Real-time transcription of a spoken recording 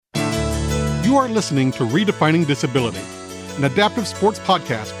You are listening to Redefining Disability, an adaptive sports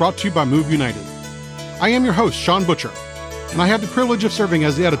podcast brought to you by Move United. I am your host, Sean Butcher, and I have the privilege of serving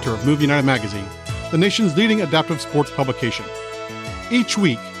as the editor of Move United magazine, the nation's leading adaptive sports publication. Each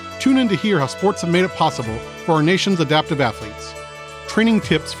week, tune in to hear how sports have made it possible for our nation's adaptive athletes, training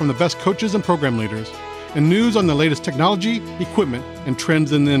tips from the best coaches and program leaders, and news on the latest technology, equipment, and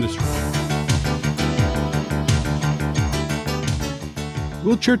trends in the industry.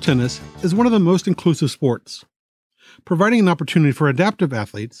 Wheelchair tennis is one of the most inclusive sports, providing an opportunity for adaptive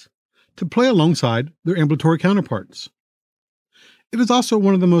athletes to play alongside their ambulatory counterparts. It is also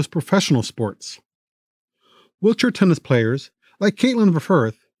one of the most professional sports. Wheelchair tennis players, like Caitlin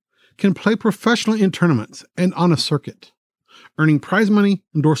Verfurth, can play professionally in tournaments and on a circuit, earning prize money,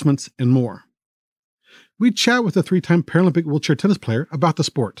 endorsements, and more. We chat with a three-time Paralympic wheelchair tennis player about the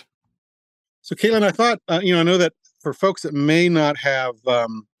sport. So, Caitlin, I thought, I know that for folks that may not have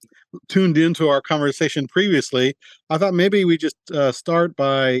tuned into our conversation previously, I thought maybe we just start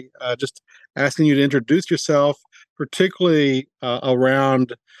by just asking you to introduce yourself, particularly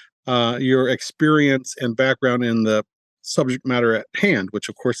around your experience and background in the subject matter at hand, which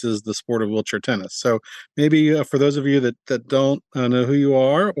of course is the sport of wheelchair tennis. So maybe for those of you that don't know who you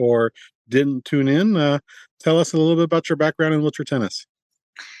are or didn't tune in, tell us a little bit about your background in wheelchair tennis.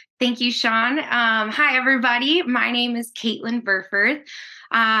 Thank you, Sean. Hi, everybody. My name is Caitlin Verfurth.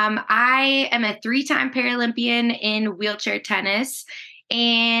 I am a three-time Paralympian in wheelchair tennis,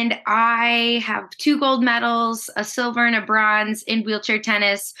 and I have 2 gold medals, a silver and a bronze in wheelchair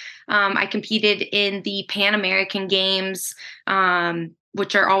tennis. I competed in the Pan American Games,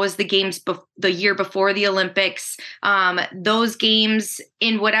 which are always the games the year before the Olympics. Those games,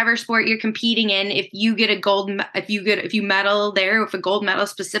 in whatever sport you're competing in, if you medal there with a gold medal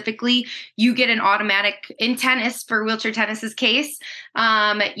specifically, you get an automatic, in tennis, for wheelchair tennis's case,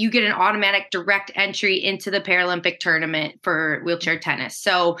 you get an automatic direct entry into the Paralympic tournament for wheelchair tennis.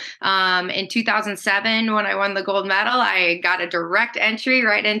 So in 2007, when I won the gold medal, I got a direct entry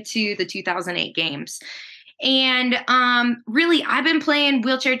right into the 2008 games. And really, I've been playing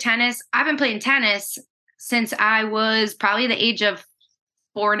wheelchair tennis. I've been playing tennis since I was probably the age of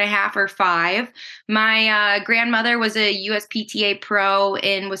 4.5 or 5. My grandmother was a USPTA pro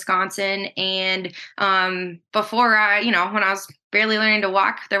in Wisconsin. And before when I was barely learning to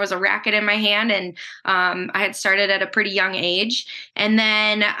walk, there was a racket in my hand, and I had started at a pretty young age. And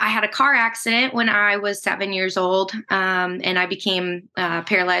then I had a car accident when I was 7 years old, and I became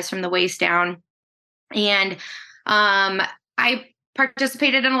paralyzed from the waist down. And I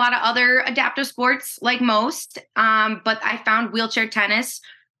participated in a lot of other adaptive sports like most, but I found wheelchair tennis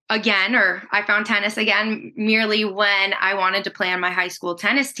again, or I found tennis again merely when I wanted to play on my high school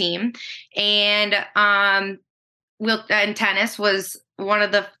tennis team. And tennis was one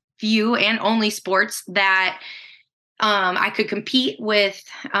of the few and only sports that I could compete with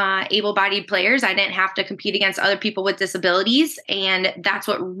able-bodied players. I didn't have to compete against other people with disabilities. And that's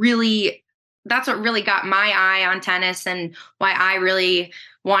what really got my eye on tennis, and why I really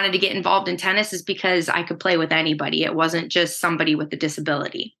wanted to get involved in tennis is because I could play with anybody. It wasn't just somebody with a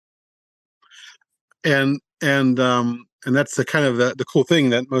disability. And that's the kind of the cool thing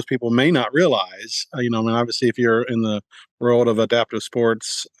that most people may not realize. Obviously, if you're in the world of adaptive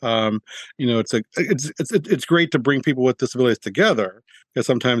sports, it's great to bring people with disabilities together, because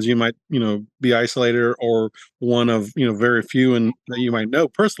sometimes you might be isolated or one of very few and that you might know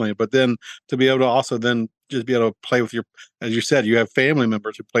personally. But then to be able to also then just be able to play with as you said, you have family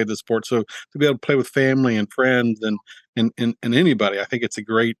members who play the sport, so to be able to play with family and friends and anybody, I think it's a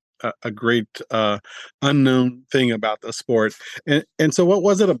great unknown thing about the sport. And so what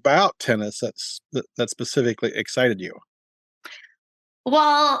was it about tennis that specifically excited you?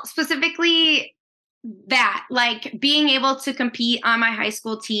 Well, specifically that, like, being able to compete on my high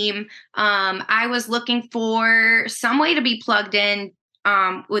school team, I was looking for some way to be plugged in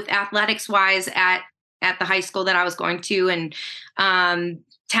with athletics wise at the high school that I was going to. And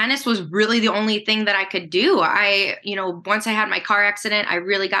tennis was really the only thing that I could do. Once I had my car accident, I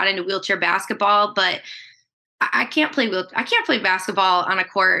really got into wheelchair basketball, but I can't play basketball on a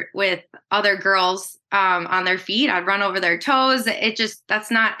court with other girls on their feet. I'd run over their toes.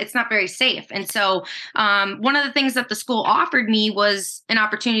 It's not very safe. And so one of the things that the school offered me was an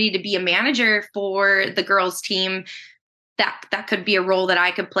opportunity to be a manager for the girls team. That could be a role that I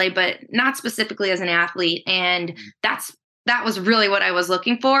could play, but not specifically as an athlete. And that was really what I was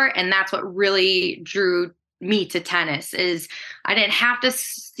looking for. And that's what really drew me to tennis. Is I didn't have to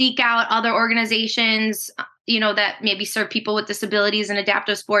seek out other organizations. that maybe serve people with disabilities and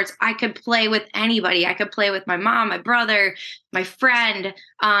adaptive sports. I could play with anybody. I could play with my mom, my brother, my friend,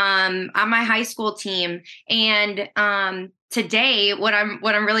 on my high school team. And today, what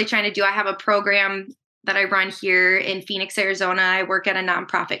I'm really trying to do, I have a program that I run here in Phoenix, Arizona. I work at a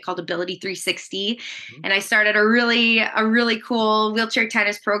nonprofit called Ability 360. And I started a really cool wheelchair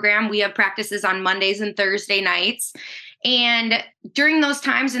tennis program. We have practices on Mondays and Thursday nights. And during those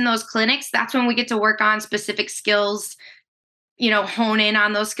times in those clinics, that's when we get to work on specific skills, hone in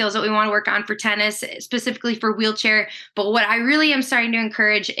on those skills that we want to work on for tennis, specifically for wheelchair. But what I really am starting to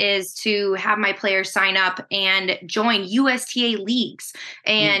encourage is to have my players sign up and join USTA leagues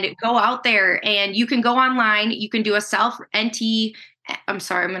and go out there, and you can go online. You can do a I'm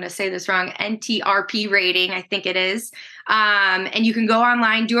sorry, I'm going to say this wrong, NTRP rating, I think it is. And you can go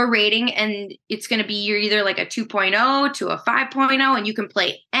online, do a rating, and it's going to be you're either like a 2.0 to a 5.0, and you can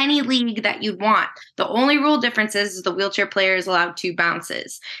play any league that you'd want. The only rule difference is the wheelchair player is allowed 2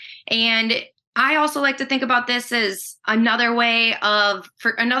 bounces. And I also like to think about this as another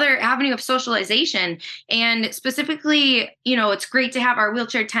another avenue of socialization. And specifically, it's great to have our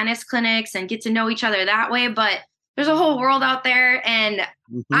wheelchair tennis clinics and get to know each other that way, but there's a whole world out there, and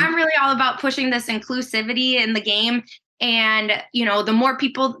I'm really all about pushing this inclusivity in the game. And, the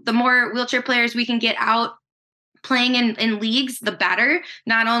more wheelchair players we can get out playing in leagues, the better.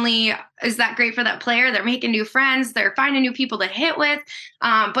 Not only is that great for that player, they're making new friends, they're finding new people to hit with,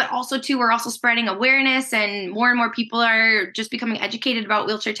 but also too, we're also spreading awareness, and more people are just becoming educated about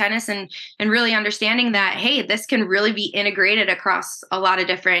wheelchair tennis and really understanding that, hey, this can really be integrated across a lot of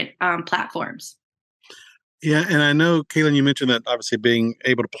different platforms. Yeah, and I know, Caitlin, you mentioned that obviously being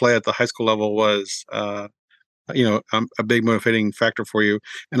able to play at the high school level was, a big motivating factor for you.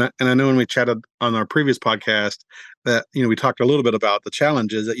 And I know when we chatted on our previous podcast that we talked a little bit about the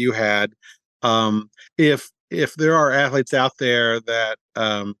challenges that you had. If there are athletes out there that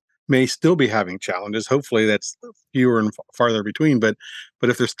may still be having challenges, hopefully that's fewer and farther between. But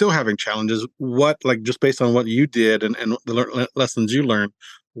if they're still having challenges, just based on what you did and the lessons you learned,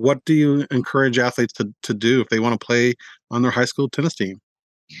 what do you encourage athletes to do if they want to play on their high school tennis team?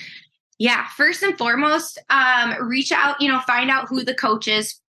 Yeah, first and foremost, reach out, find out who the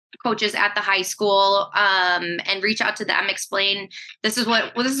coaches at the high school, and reach out to them, explain, this is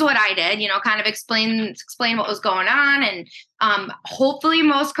what I did, kind of explain what was going on. And hopefully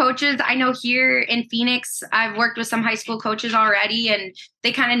most coaches I know here in Phoenix, I've worked with some high school coaches already, and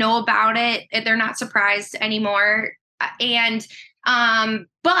they kind of know about it. They're not surprised anymore. And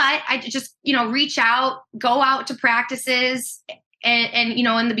but I just, reach out, go out to practices. And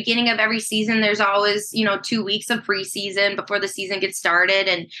in the beginning of every season, there's always, 2 weeks of preseason before the season gets started,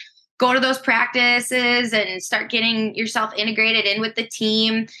 and go to those practices and start getting yourself integrated in with the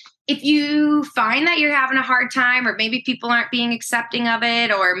team. If you find that you're having a hard time, or maybe people aren't being accepting of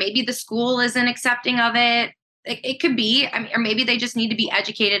it, or maybe the school isn't accepting of it, it could be, or maybe they just need to be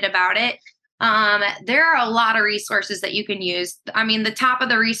educated about it. There are a lot of resources that you can use. The top of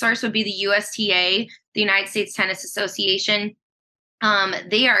the resource would be the USTA, the United States Tennis Association.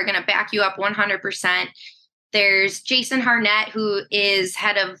 They are going to back you up 100%. There's Jason Harnett, who is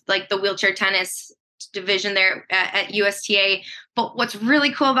head of the wheelchair tennis division there at USTA. But what's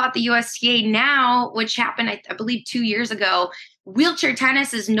really cool about the USTA now, which happened, I believe 2 years ago, wheelchair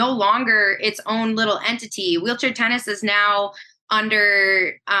tennis is no longer its own little entity. Wheelchair tennis is now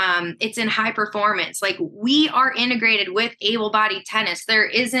under, it's in high performance. We are integrated with able-bodied tennis. There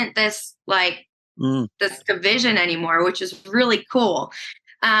isn't this this division anymore, which is really cool.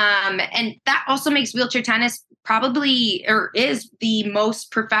 And that also makes wheelchair tennis probably, or is the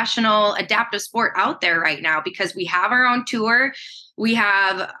most professional adaptive sport out there right now, because we have our own tour. We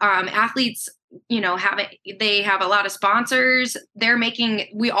have athletes, they have a lot of sponsors.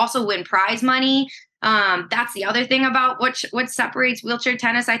 We also win prize money. That's the other thing about what separates wheelchair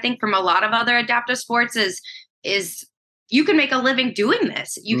tennis, I think, from a lot of other adaptive sports is you can make a living doing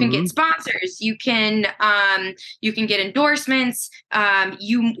this. You can get sponsors. You can get endorsements.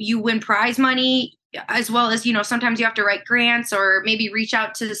 You win prize money, as well as, sometimes you have to write grants or maybe reach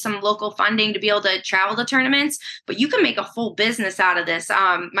out to some local funding to be able to travel to tournaments, but you can make a full business out of this.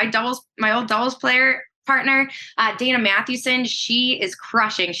 My old doubles player partner, Dana Mathewson, she is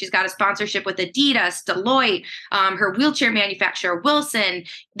crushing. She's got a sponsorship with Adidas, Deloitte, her wheelchair manufacturer, Wilson.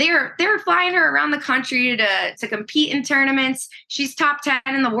 They're flying her around the country to compete in tournaments. She's top 10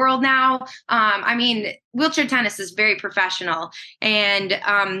 in the world now. Wheelchair tennis is very professional, and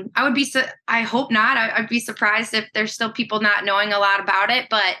I hope not. I'd be surprised if there's still people not knowing a lot about it,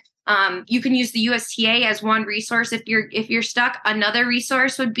 but You can use the USTA as one resource if you're stuck. Another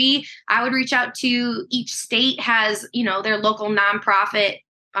resource would be I would reach out to each state has, their local nonprofit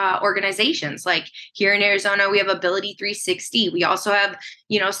organizations. Like here in Arizona, we have Ability 360. We also have,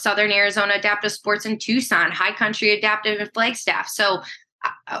 Southern Arizona Adaptive Sports in Tucson, High Country Adaptive in Flagstaff. So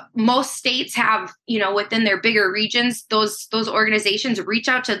most states have, within their bigger regions, those organizations, reach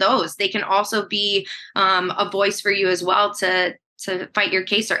out to those. They can also be a voice for you as well to fight your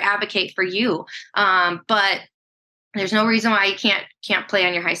case or advocate for you. But there's no reason why you can't play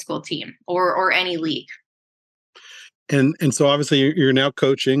on your high school team or any league. And so obviously you're now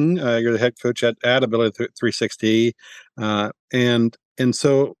coaching. You're the head coach at Ability 360, and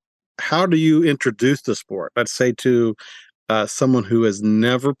so how do you introduce the sport? Let's say to someone who has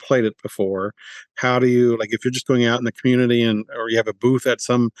never played it before. How do you, like, if you're just going out in the community or you have a booth at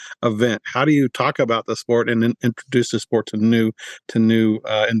some event, how do you talk about the sport and then introduce the sport to new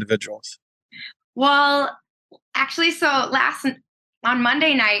individuals? Well, actually, so on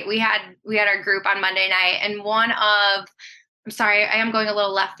Monday night, we had our group on Monday night, and I'm sorry, I am going a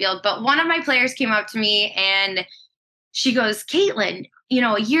little left field, but one of my players came up to me and she goes, Caitlin,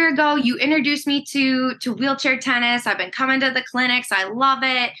 a year ago, you introduced me to wheelchair tennis. I've been coming to the clinics. I love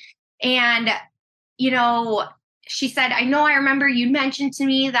it. And, she said, I remember you mentioned to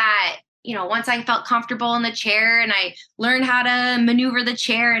me that, once I felt comfortable in the chair and I learned how to maneuver the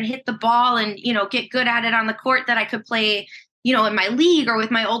chair and hit the ball and, get good at it on the court, that I could play, in my league or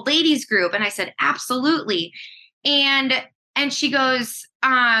with my old ladies group. And I said, absolutely. And she goes,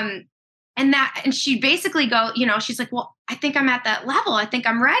 and she basically she's like, well, I think I'm at that level. I think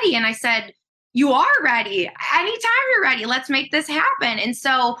I'm ready. And I said, you are ready. Anytime you're ready, let's make this happen. And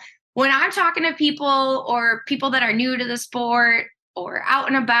so when I'm talking to people or people that are new to the sport or out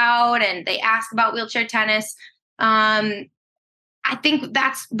and about, and they ask about wheelchair tennis, I think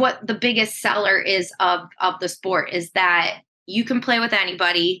that's what the biggest seller is of the sport, is that you can play with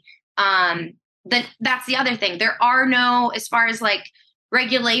anybody. That's the other thing. There are no, as far as like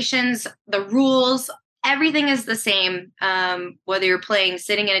regulations, the rules, everything is the same, whether you're playing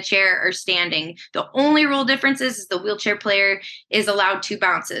sitting in a chair or standing. The only rule difference is the wheelchair player is allowed 2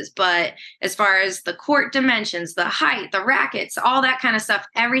 bounces. But as far as the court dimensions, the height, the rackets, all that kind of stuff,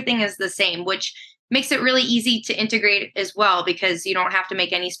 everything is the same, which makes it really easy to integrate as well, because you don't have to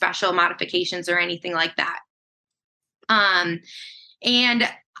make any special modifications or anything like that. And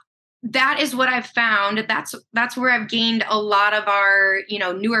that is what I've found. That's where I've gained a lot of our,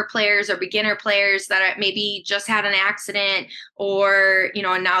 newer players or beginner players that maybe just had an accident, or,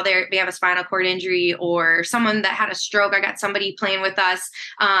 now they have a spinal cord injury, or someone that had a stroke. I got somebody playing with us.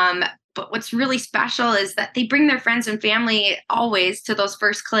 But what's really special is that they bring their friends and family always to those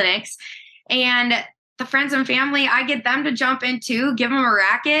first clinics. And the friends and family, I get them to jump in too, give them a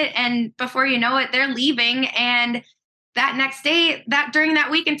racket. And before you know it, they're leaving. And that next day, during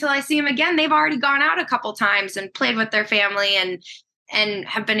that week until I see them again, they've already gone out a couple times and played with their family and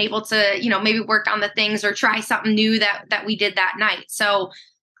have been able to, maybe work on the things or try something new that we did that night. So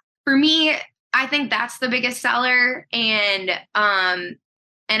for me, I think that's the biggest seller. And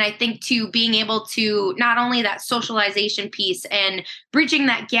I think too, being able to not only that socialization piece and bridging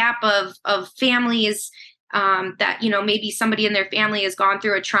that gap of families that, maybe somebody in their family has gone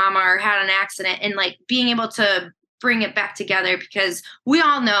through a trauma or had an accident, and like being able to bring it back together, because we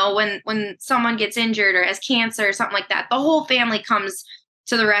all know when someone gets injured or has cancer or something like that, the whole family comes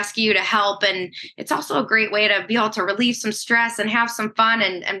to the rescue to help. And it's also a great way to be able to relieve some stress and have some fun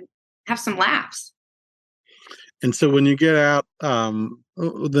and have some laughs. And so when you get out,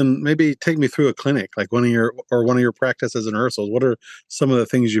 then maybe take me through a clinic, like one of your practices and rehearsals. What are some of the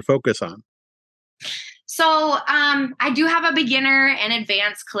things you focus on? So I do have a beginner and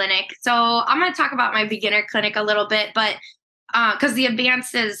advanced clinic. So I'm going to talk about my beginner clinic a little bit, but because the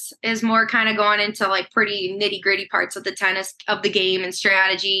advanced is more kind of going into like pretty nitty gritty parts of the tennis, of the game and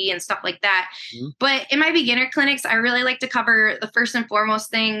strategy and stuff like that. Mm-hmm. But in my beginner clinics, I really like to cover the first and foremost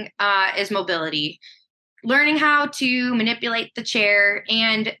thing is mobility, learning how to manipulate the chair.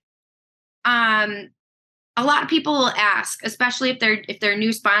 And a lot of people will ask, especially if they're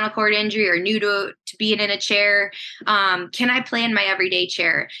new spinal cord injury or new to being in a chair, can I play in my everyday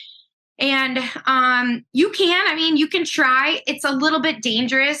chair? And you can. You can try. It's a little bit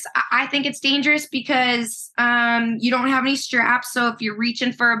dangerous. I think it's dangerous because you don't have any straps. So if you're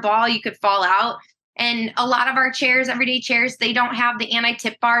reaching for a ball, you could fall out. And a lot of our chairs, everyday chairs, they don't have the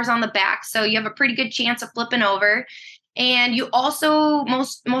anti-tip bars on the back. So you have a pretty good chance of flipping over. And you also,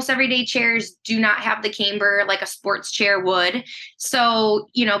 most everyday chairs do not have the camber like a sports chair would. So,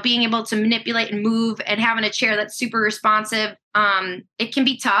 being able to manipulate and move and having a chair that's super responsive, it can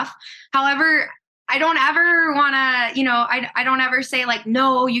be tough. However, I don't ever want to, I don't ever say like,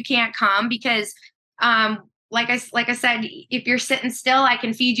 no, you can't come, because like I said, if you're sitting still, I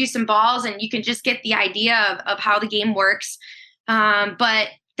can feed you some balls and you can just get the idea of how the game works. But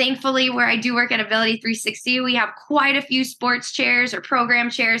thankfully, where I do work at Ability 360, we have quite a few sports chairs or program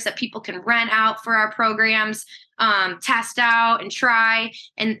chairs that people can rent out for our programs, test out and try.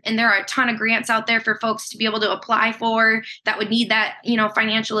 And there are a ton of grants out there for folks to be able to apply for that would need that,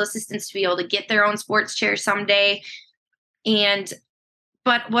 financial assistance to be able to get their own sports chair someday.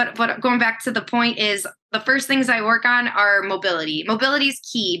 But what going back to the point is, the first things I work on are mobility. Mobility is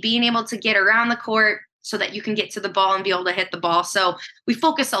key, being able to get around the court so that you can get to the ball and be able to hit the ball. So we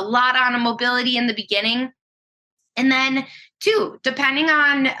focus a lot on mobility in the beginning. And then two, depending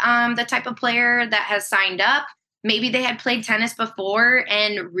on the type of player that has signed up, maybe they had played tennis before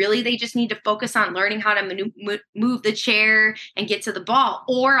and really they just need to focus on learning how to move the chair and get to the ball.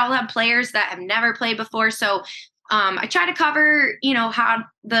 Or I'll have players that have never played before. So I try to cover, how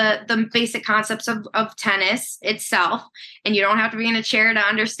the basic concepts of tennis itself, and you don't have to be in a chair to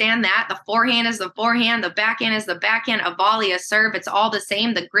understand that. The forehand is the forehand, the backhand is the backhand, a volley, a serve, it's all the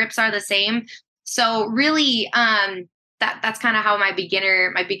same. The grips are the same. So really, that's kind of how my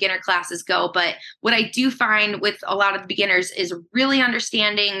beginner classes go. But what I do find with a lot of the beginners is really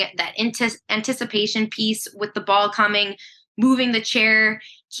understanding that anticipation piece with the ball coming, moving the chair,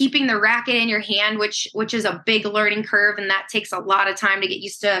 keeping the racket in your hand, which is a big learning curve. And that takes a lot of time to get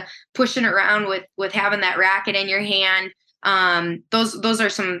used to pushing around with having that racket in your hand. Those are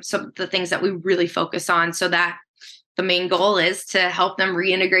some of the things that we really focus on, so that the main goal is to help them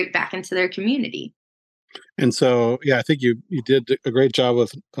reintegrate back into their community. And so, yeah, I think you did a great job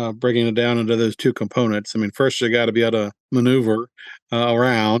with breaking it down into those two components. I mean, first you got to be able to maneuver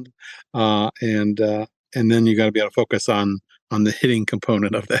around, and then you got to be able to focus on the hitting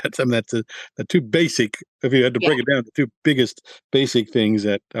component of that. I mean, that's the two basic. If you had to break it down, the two biggest basic things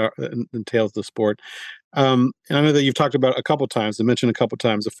that entails the sport. And I know that you've talked about a couple times, and mentioned a couple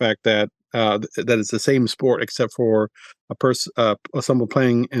times the fact that that it's the same sport except for a person, someone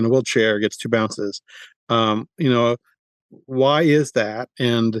playing in a wheelchair gets two bounces. Why is that?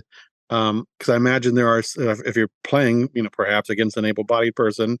 And because I imagine there are, if you're playing, perhaps against an able-bodied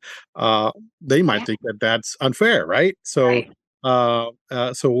person, they might think that that's unfair, right? So, right.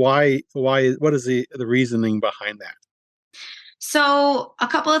 So why? What is the reasoning behind that? So a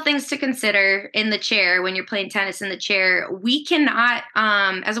couple of things to consider in the chair when you're playing tennis in the chair. We cannot,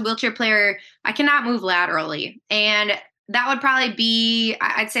 as a wheelchair player, I cannot move laterally. And that would probably be,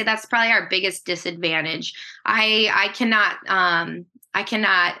 I'd say that's probably our biggest disadvantage. I cannot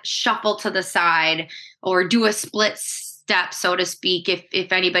shuffle to the side or do a split step, so to speak.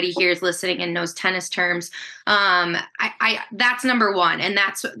 If anybody here is listening and knows tennis terms, that's number one, and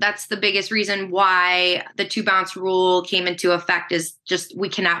that's the biggest reason why the two bounce rule came into effect, is just we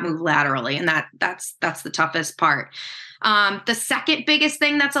cannot move laterally, and that's the toughest part. The second biggest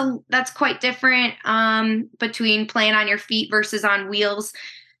thing that's quite different between playing on your feet versus on wheels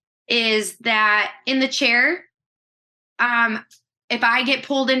is that in the chair, if I get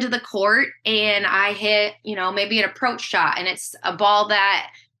pulled into the court and I hit, maybe an approach shot and it's a ball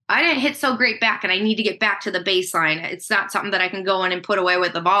that I didn't hit so great back and I need to get back to the baseline, it's not something that I can go in and put away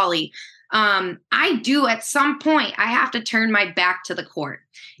with the volley. I do at some point, I have to turn my back to the court.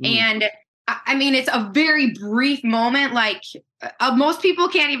 And I mean, it's a very brief moment. Like most people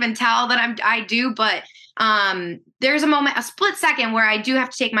can't even tell that I do, but there's a split second where I do have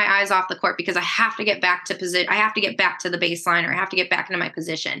to take my eyes off the court because I have to get back to position. I have to get back to the baseline, or I have to get back into my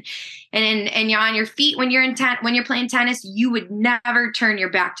position. And you're on your feet when you're when you're playing tennis, you would never turn your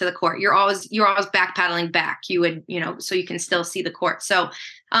back to the court. You're always backpedaling back. You would, so you can still see the court. So,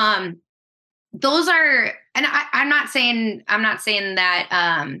 those are, and I'm not saying that,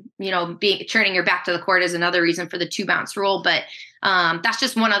 turning your back to the court is another reason for the two bounce rule, but that's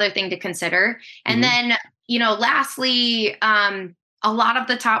just one other thing to consider. And then, lastly, a lot of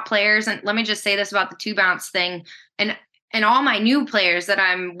the top players, and let me just say this about the two bounce thing, and all my new players that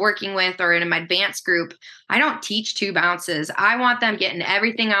I'm working with or in my advanced group, I don't teach two bounces. I want them getting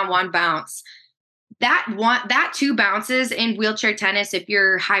everything on one bounce. That two bounces in wheelchair tennis, if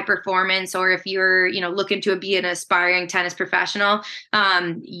you're high performance or if you're, looking to be an aspiring tennis professional,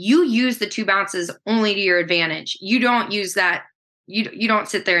 you use the two bounces only to your advantage. You don't use that. You don't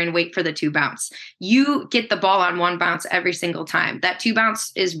sit there and wait for the two bounce. You get the ball on one bounce every single time. That two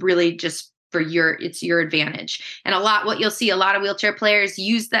bounce is really just it's your advantage. And what you'll see a lot of wheelchair players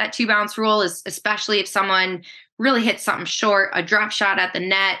use that 2-bounce rule is, especially if someone really hits something short, a drop shot at the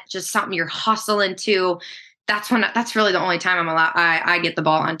net, just something you're hustling to. That's really the only time I get the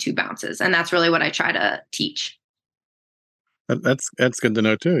ball on 2 bounces. And that's really what I try to teach. That's good to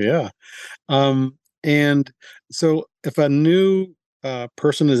know too. Yeah. And so if a new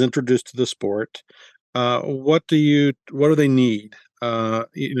person is introduced to the sport, what do they need?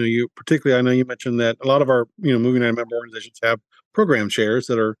 You particularly, I know you mentioned that a lot of our, Moving Night member organizations have program chairs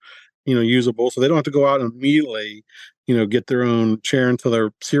that are, usable, so they don't have to go out and immediately, get their own chair until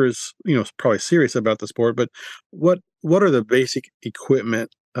they're serious, probably serious about the sport. But what are the basic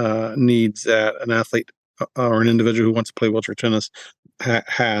equipment needs that an athlete or an individual who wants to play wheelchair tennis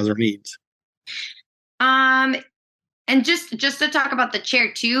has or needs? And just to talk about the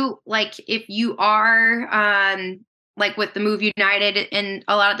chair too, like if you are like with the Move United and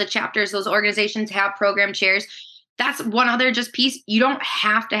a lot of the chapters, those organizations have program chairs. That's one other just piece. You don't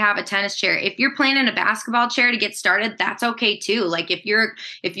have to have a tennis chair. If you're playing in a basketball chair to get started, that's okay too. Like if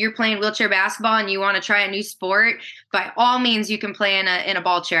you're playing wheelchair basketball and you want to try a new sport, by all means you can play in a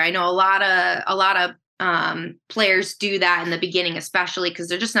ball chair. I know a lot of players do that in the beginning, especially because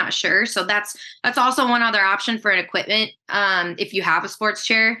they're just not sure. So that's also one other option for an equipment. If you have a sports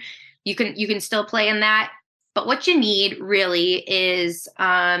chair, you can still play in that. But what you need really is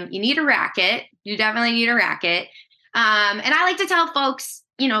you need a racket. You definitely need a racket. And I like to tell folks,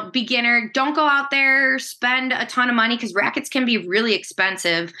 beginner, don't go out there, spend a ton of money because rackets can be really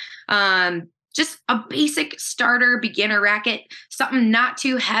expensive. Just a basic starter beginner racket, something not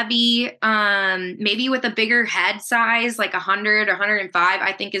too heavy, maybe with a bigger head size, like 100 or 105,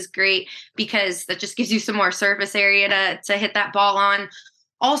 I think is great because that just gives you some more surface area to hit that ball on.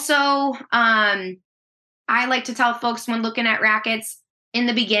 Also, I like to tell folks when looking at rackets in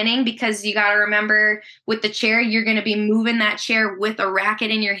the beginning, because you got to remember with the chair, you're going to be moving that chair with a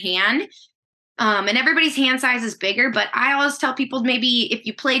racket in your hand. And everybody's hand size is bigger, but I always tell people maybe if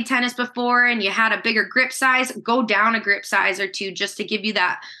you played tennis before and you had a bigger grip size, go down a grip size or two just to give you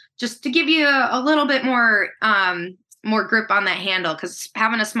a little bit more grip on that handle, because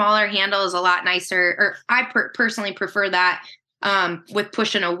having a smaller handle is a lot nicer, or I personally prefer that with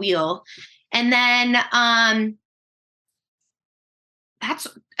pushing a wheel. And then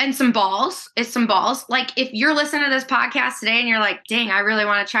some balls. Like if you're listening to this podcast today and you're like, dang, I really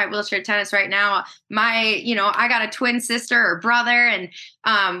want to try wheelchair tennis right now. I got a twin sister or brother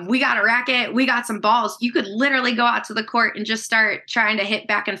and we got a racket, we got some balls. You could literally go out to the court and just start trying to hit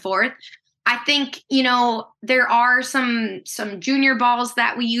back and forth. I think, there are some junior balls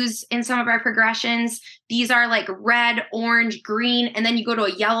that we use in some of our progressions. These are like red, orange, green, and then you go to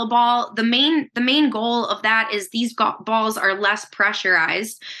a yellow ball. The main goal of that is these balls are less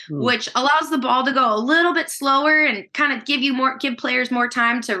pressurized, which allows the ball to go a little bit slower and kind of give players more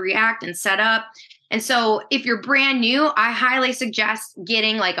time to react and set up. And so if you're brand new, I highly suggest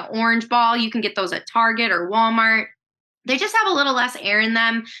getting like an orange ball. You can get those at Target or Walmart. They just have a little less air in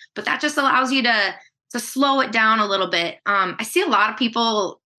them, but that just allows you to slow it down a little bit. I see a lot of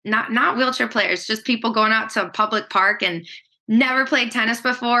people, not wheelchair players, just people going out to a public park and never played tennis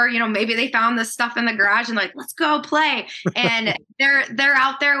before. Maybe they found this stuff in the garage and like, let's go play. And they're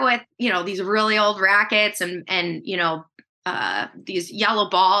out there with, these really old rackets and these yellow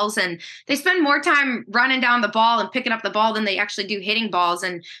balls, and they spend more time running down the ball and picking up the ball than they actually do hitting balls.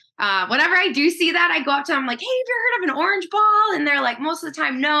 And whenever I do see that, I go up to them like, hey, have you heard of an orange ball? And they're like, most of the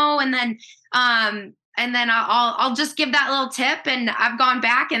time, no. And then I'll just give that little tip, and I've gone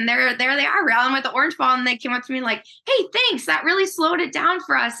back and there they are rallying with the orange ball, and they came up to me like, hey, thanks, that really slowed it down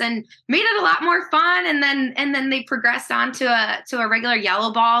for us and made it a lot more fun. And then they progressed on to a regular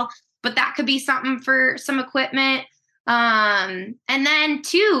yellow ball, but that could be something for some equipment. And then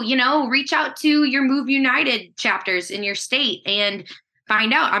too, reach out to your Move United chapters in your state and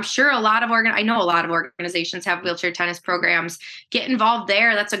find out. I'm sure I know a lot of organizations have wheelchair tennis programs. Get involved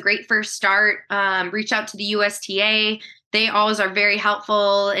there. That's a great first start. Reach out to the USTA. They always are very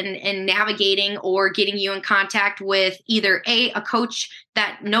helpful in navigating or getting you in contact with either a coach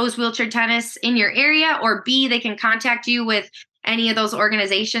that knows wheelchair tennis in your area, or B, they can contact you with any of those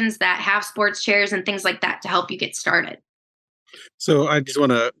organizations that have sports chairs and things like that to help you get started. So I just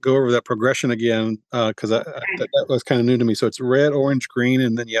want to go over that progression again, because that was kind of new to me. So it's red, orange, green,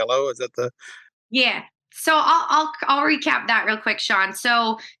 and then yellow. Is that the? Yeah. So I'll recap that real quick, Sean.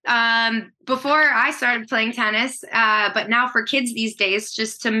 So before I started playing tennis, but now for kids these days,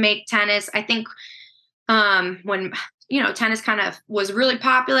 just to make tennis, I think when tennis kind of was really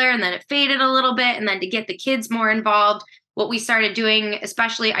popular and then it faded a little bit, and then to get the kids more involved, what we started doing,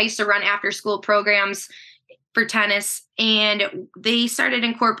 especially I used to run after school programs for tennis, and they started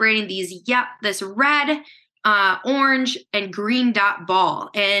incorporating this red, orange, and green dot ball.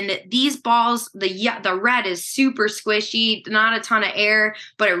 And these balls, the red is super squishy, not a ton of air,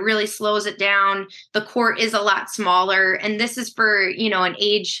 but it really slows it down. The court is a lot smaller, and this is for, an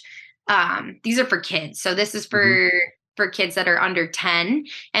age. These are for kids, so this is for kids that are under 10.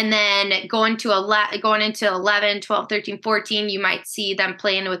 And then going into 11, 12, 13, 14, you might see them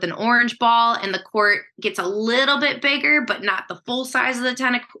playing with an orange ball, and the court gets a little bit bigger, but not the full size of the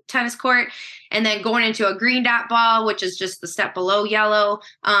tennis court. And then going into a green dot ball, which is just the step below yellow.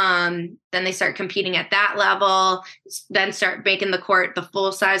 Then they start competing at that level, then start making the court the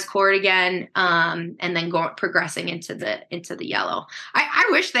full size court again, and then progressing into the yellow. I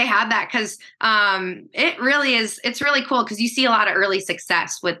wish they had that, because it's really cool, because you see a lot of early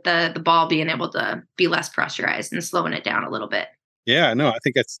success with the ball being able to be less pressurized and slowing it down a little bit. Yeah, no, I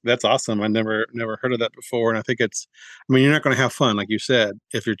think that's awesome. I never heard of that before, and I think you're not going to have fun, like you said,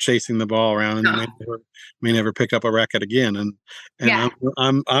 if you're chasing the ball around, and you may never pick up a racket again. And Yeah.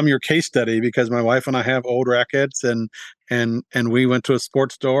 I'm your case study, because my wife and I have old rackets, and we went to a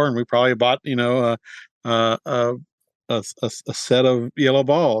sports store, and we probably bought a set of yellow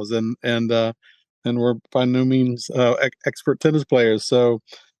balls, and we're by no means expert tennis players. So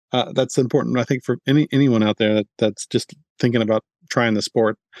that's important, I think, for anyone out there that's just thinking about trying the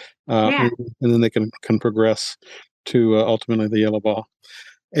sport, and then they can progress to ultimately the yellow ball.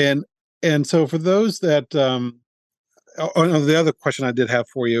 And so for those that, the other question I did have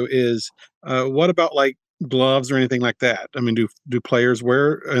for you is, what about like gloves or anything like that? I mean, do players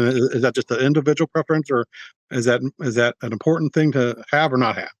wear? Is that just an individual preference, or is that an important thing to have or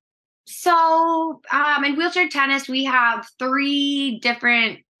not have? So in wheelchair tennis, we have 3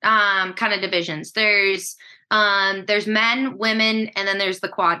 different kind of divisions. There's men, women, and then there's the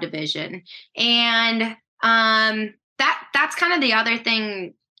quad division. And that's kind of the other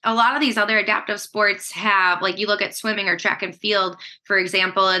thing. A lot of these other adaptive sports have, like, you look at swimming or track and field, for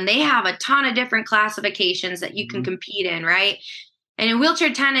example, and they have a ton of different classifications that you can compete in, right? And in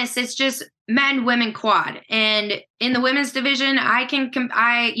wheelchair tennis, it's just men, women, quad. And in the women's division, I'm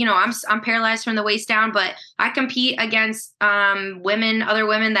paralyzed from the waist down, but I compete against other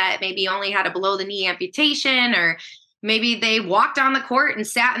women that maybe only had a below the knee amputation, or maybe they walked on the court and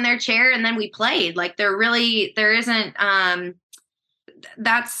sat in their chair and then we played. Like, there isn't,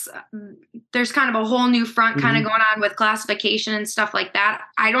 there's kind of a whole new front kind of going on with classification and stuff like that.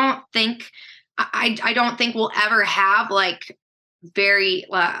 I don't think we'll ever have like very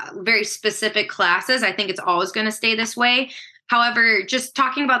specific classes. I think it's always going to stay this way. However, just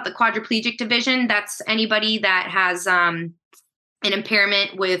talking about the quadriplegic division, that's anybody that has an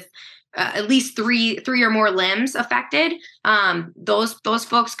impairment with at least three or more limbs affected. Those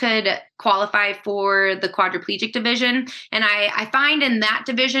folks could qualify for the quadriplegic division. And I find in that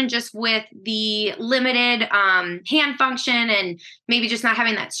division, just with the limited hand function and maybe just not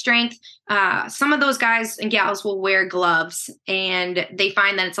having that strength, some of those guys and gals will wear gloves, and they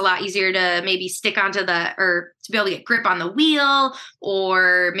find that it's a lot easier to maybe stick onto or to be able to get grip on the wheel,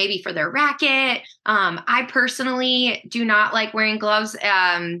 or maybe for their racket. I personally do not like wearing gloves.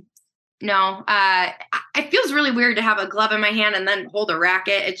 No, it feels really weird to have a glove in my hand and then hold a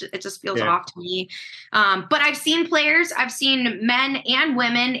racket. It just feels off to me. But I've seen men and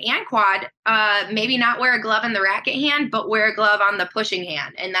women and quad, maybe not wear a glove in the racket hand, but wear a glove on the pushing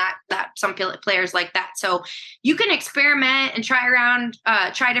hand. And that some players like that. So you can experiment and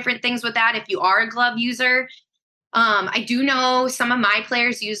try different things with that if you are a glove user. I do know some of my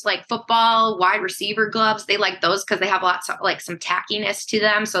players use like football wide receiver gloves. They like those because they have lots of like some tackiness to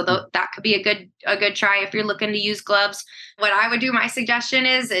them. So that could be a good try if you're looking to use gloves. What I would do, my suggestion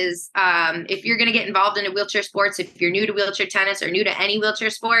is if you're going to get involved in wheelchair sports, if you're new to wheelchair tennis or new to any wheelchair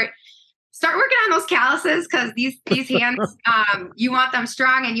sport, start working on those calluses, because these hands, you want them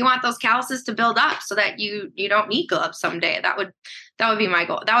strong, and you want those calluses to build up so that you don't need gloves someday. That would be my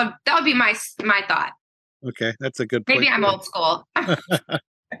goal. That would be my thought. Okay, that's a good point. Maybe I'm old school.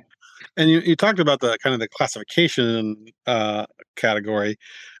 And you talked about the kind of the classification category,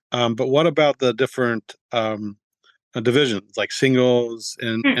 but what about the different divisions, like singles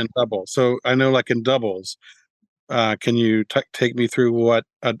and doubles? So I know, like in doubles, can you take me through what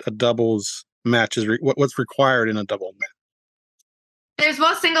a doubles match is? What's required in a double match? There's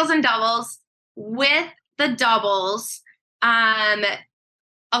both singles and doubles. With the doubles,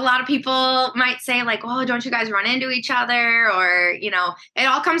 a lot of people might say like, oh, don't you guys run into each other? Or, it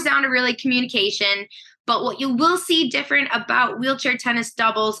all comes down to really communication. But what you will see different about wheelchair tennis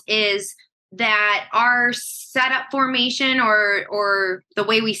doubles is that our setup formation or the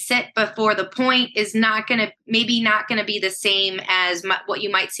way we sit before the point is not going to be the same as what you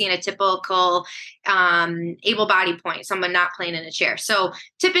might see in a typical able body point, someone not playing in a chair. So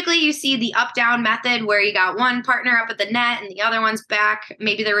typically you see the up down method where you got one partner up at the net and the other one's back.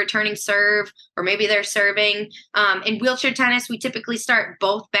 Maybe they're returning serve or maybe they're serving. In wheelchair tennis, we typically start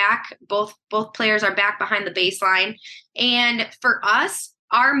both back. Both players are back behind the baseline. And for us,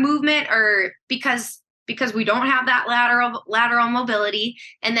 our movement, or because we don't have that lateral mobility,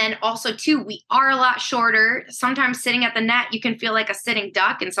 and then also too, we are a lot shorter. Sometimes sitting at the net, you can feel like a sitting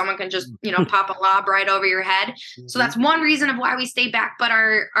duck, and someone can just pop a lob right over your head. So that's one reason of why we stay back. But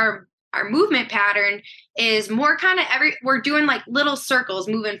our movement pattern is more kind of we're doing like little circles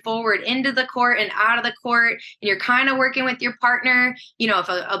moving forward into the court and out of the court, and you're kind of working with your partner. If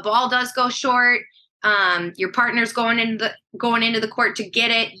a ball does go short, your partner's going into the court to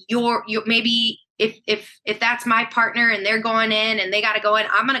get it. You maybe if that's my partner and they're going in and they got to go in,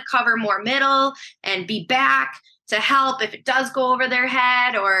 I'm going to cover more middle and be back to help if it does go over their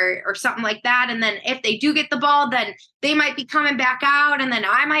head or something like that. And then if they do get the ball, then they might be coming back out and then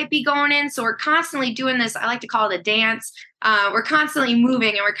I might be going in. So we're constantly doing this. I like to call it a dance. We're constantly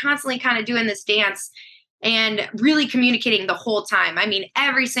moving and we're constantly kind of doing this dance and really communicating the whole time. I mean,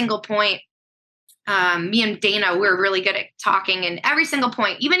 every single point. Me and Dana, we're really good at talking, and every single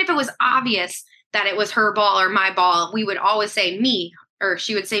point, even if it was obvious that it was her ball or my ball, we would always say me, or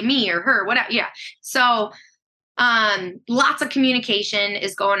she would say me or her, whatever. Yeah. So lots of communication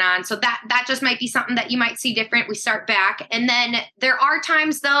is going on. So that just might be something that you might see different. We start back. And then there are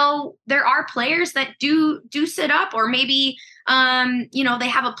times though, there are players that do sit up, or maybe, they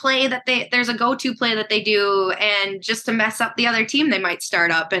have a play that there's a go-to play that they do. And just to mess up the other team, they might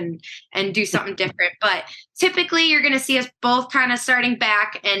start up and do something different. But typically you're going to see us both kind of starting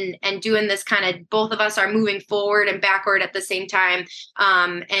back and doing this kind of, both of us are moving forward and backward at the same time.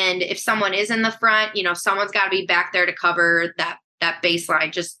 And if someone is in the front, someone's got to be back there to cover that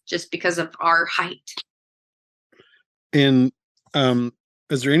baseline just because of our height. And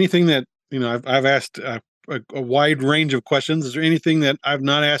is there anything that, I've asked a wide range of questions. Is there anything that I've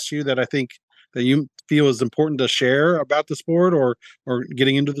not asked you that I think that you feel is important to share about the sport or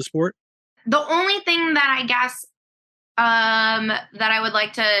getting into the sport? The only thing that I guess that I would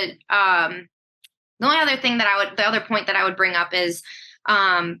like to, the other point that I would bring up is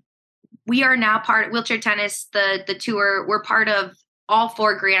we are now part of wheelchair tennis, the tour. We're part of all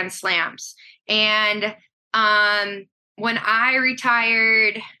 4 Grand Slams. And when I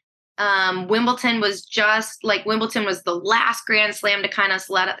retired, Wimbledon was the last Grand Slam to kind of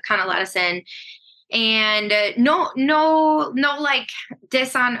let us in. And no like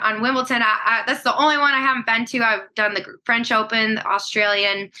diss on Wimbledon. That's the only one I haven't been to. I've done the French Open, the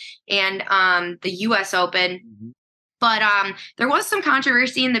Australian, and the US Open. Mm-hmm. But there was some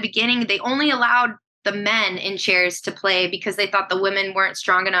controversy in the beginning. They only allowed the men in chairs to play because they thought the women weren't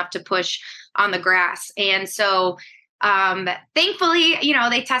strong enough to push on the grass. And so thankfully,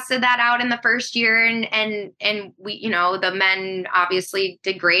 they tested that out in the first year and we, the men obviously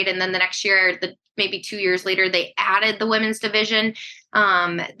did great. And then the next year, maybe 2 years later, they added the women's division.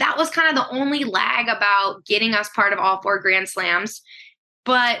 That was kind of the only lag about getting us part of all 4 Grand Slams.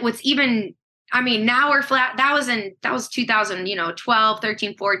 But what's even, now we're flat. That was 2012,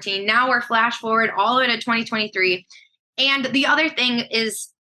 13, 14. Now we're flash forward all the way to 2023. And the other thing is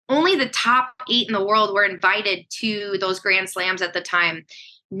only the top 8 in the world were invited to those Grand Slams at the time.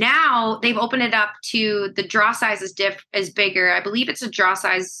 Now they've opened it up to the draw size is bigger. I believe it's a draw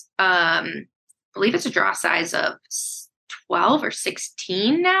size. Of 12 or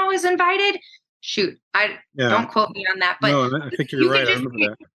 16 now is invited. Shoot, don't quote me on that. But no, I think you're right. I remember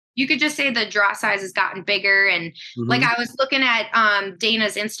that. You could just say the draw size has gotten bigger. And like I was looking at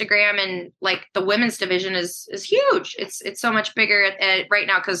Dana's Instagram, and like the women's division is huge. It's so much bigger right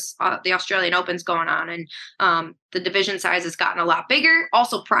now because the Australian Open's going on, and the division size has gotten a lot bigger.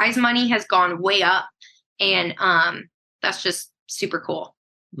 Also, prize money has gone way up, and that's just super cool.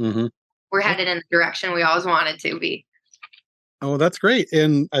 Mm-hmm. We're headed in the direction we always wanted to be. Oh, that's great.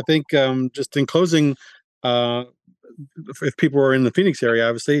 And I think just in closing, if people are in the Phoenix area,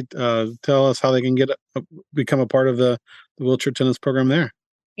 obviously, tell us how they can become a part of the wheelchair tennis program there.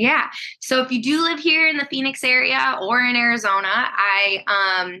 Yeah. So if you do live here in the Phoenix area or in Arizona,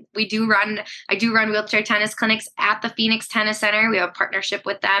 I do run wheelchair tennis clinics at the Phoenix Tennis Center. We have a partnership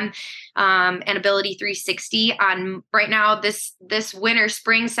with them, and Ability 360 on right now this winter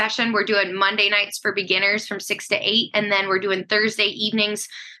spring session. We're doing Monday nights for beginners from 6 to 8. And then we're doing Thursday evenings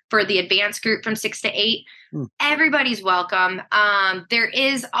for the advanced group from 6 to 8. Everybody's welcome. There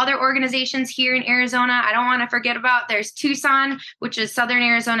is other organizations here in Arizona. I don't want to forget about. There's Tucson, which is Southern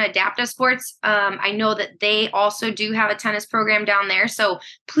Arizona Adaptive Sports. I know that they also do have a tennis program down there. So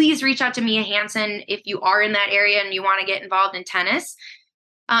please reach out to Mia Hansen if you are in that area and you want to get involved in tennis.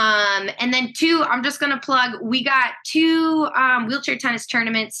 And then 2, I'm just going to plug, we got 2 wheelchair tennis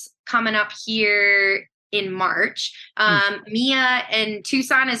tournaments coming up here in March. Mia in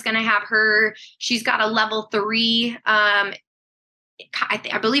Tucson is going to have she's got a level 3. I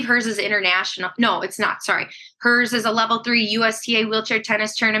believe hers is international. No, it's not. Sorry. Hers is a level 3 USTA wheelchair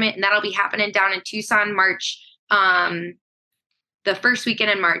tennis tournament, and that'll be happening down in Tucson, March, the first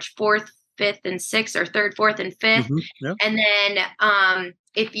weekend in March, 4th, 5th, and 6th, or 3rd, 4th, and 5th. Yep. And then,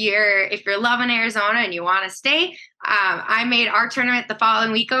 if you're loving Arizona and you want to stay, I made our tournament the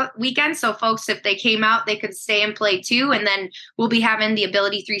following weekend. So folks, if they came out, they could stay and play too. And then we'll be having the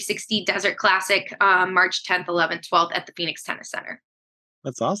Ability 360 Desert Classic, March 10th, 11th, 12th at the Phoenix Tennis Center.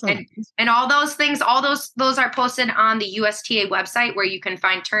 That's awesome. And all those things, those are posted on the USTA website, where you can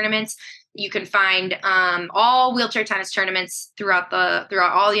find tournaments. You can find all wheelchair tennis tournaments throughout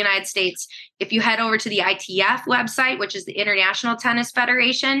all the United States. If you head over to the ITF website, which is the International Tennis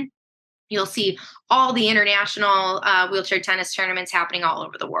Federation, you'll see all the international wheelchair tennis tournaments happening all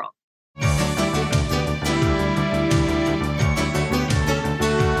over the world.